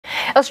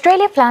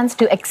Australia plans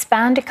to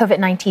expand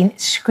COVID-19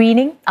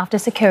 screening after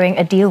securing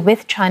a deal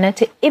with China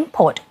to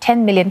import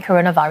 10 million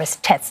coronavirus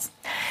tests.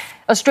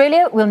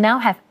 Australia will now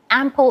have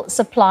ample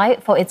supply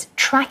for its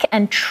track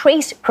and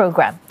trace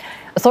program.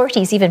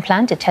 Authorities even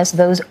plan to test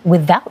those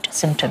without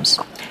symptoms.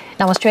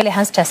 Now, Australia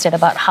has tested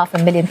about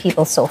 500,000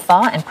 people so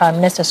far, and Prime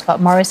Minister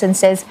Scott Morrison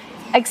says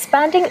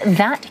expanding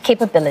that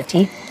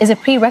capability is a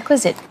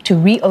prerequisite to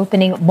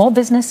reopening more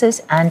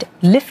businesses and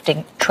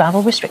lifting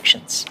travel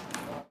restrictions.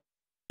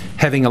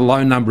 Having a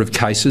low number of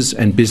cases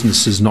and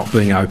businesses not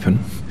being open,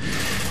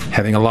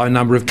 having a low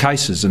number of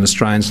cases and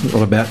Australians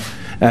not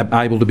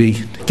able to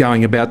be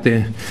going about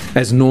their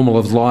as normal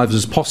of lives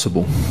as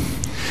possible,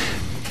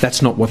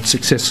 that's not what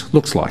success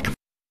looks like.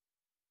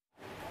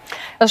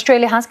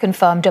 Australia has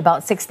confirmed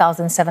about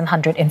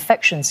 6,700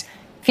 infections.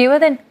 Fewer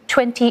than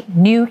 20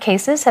 new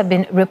cases have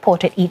been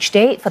reported each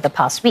day for the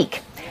past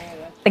week.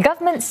 The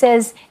government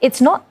says it's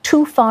not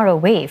too far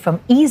away from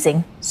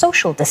easing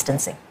social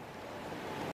distancing.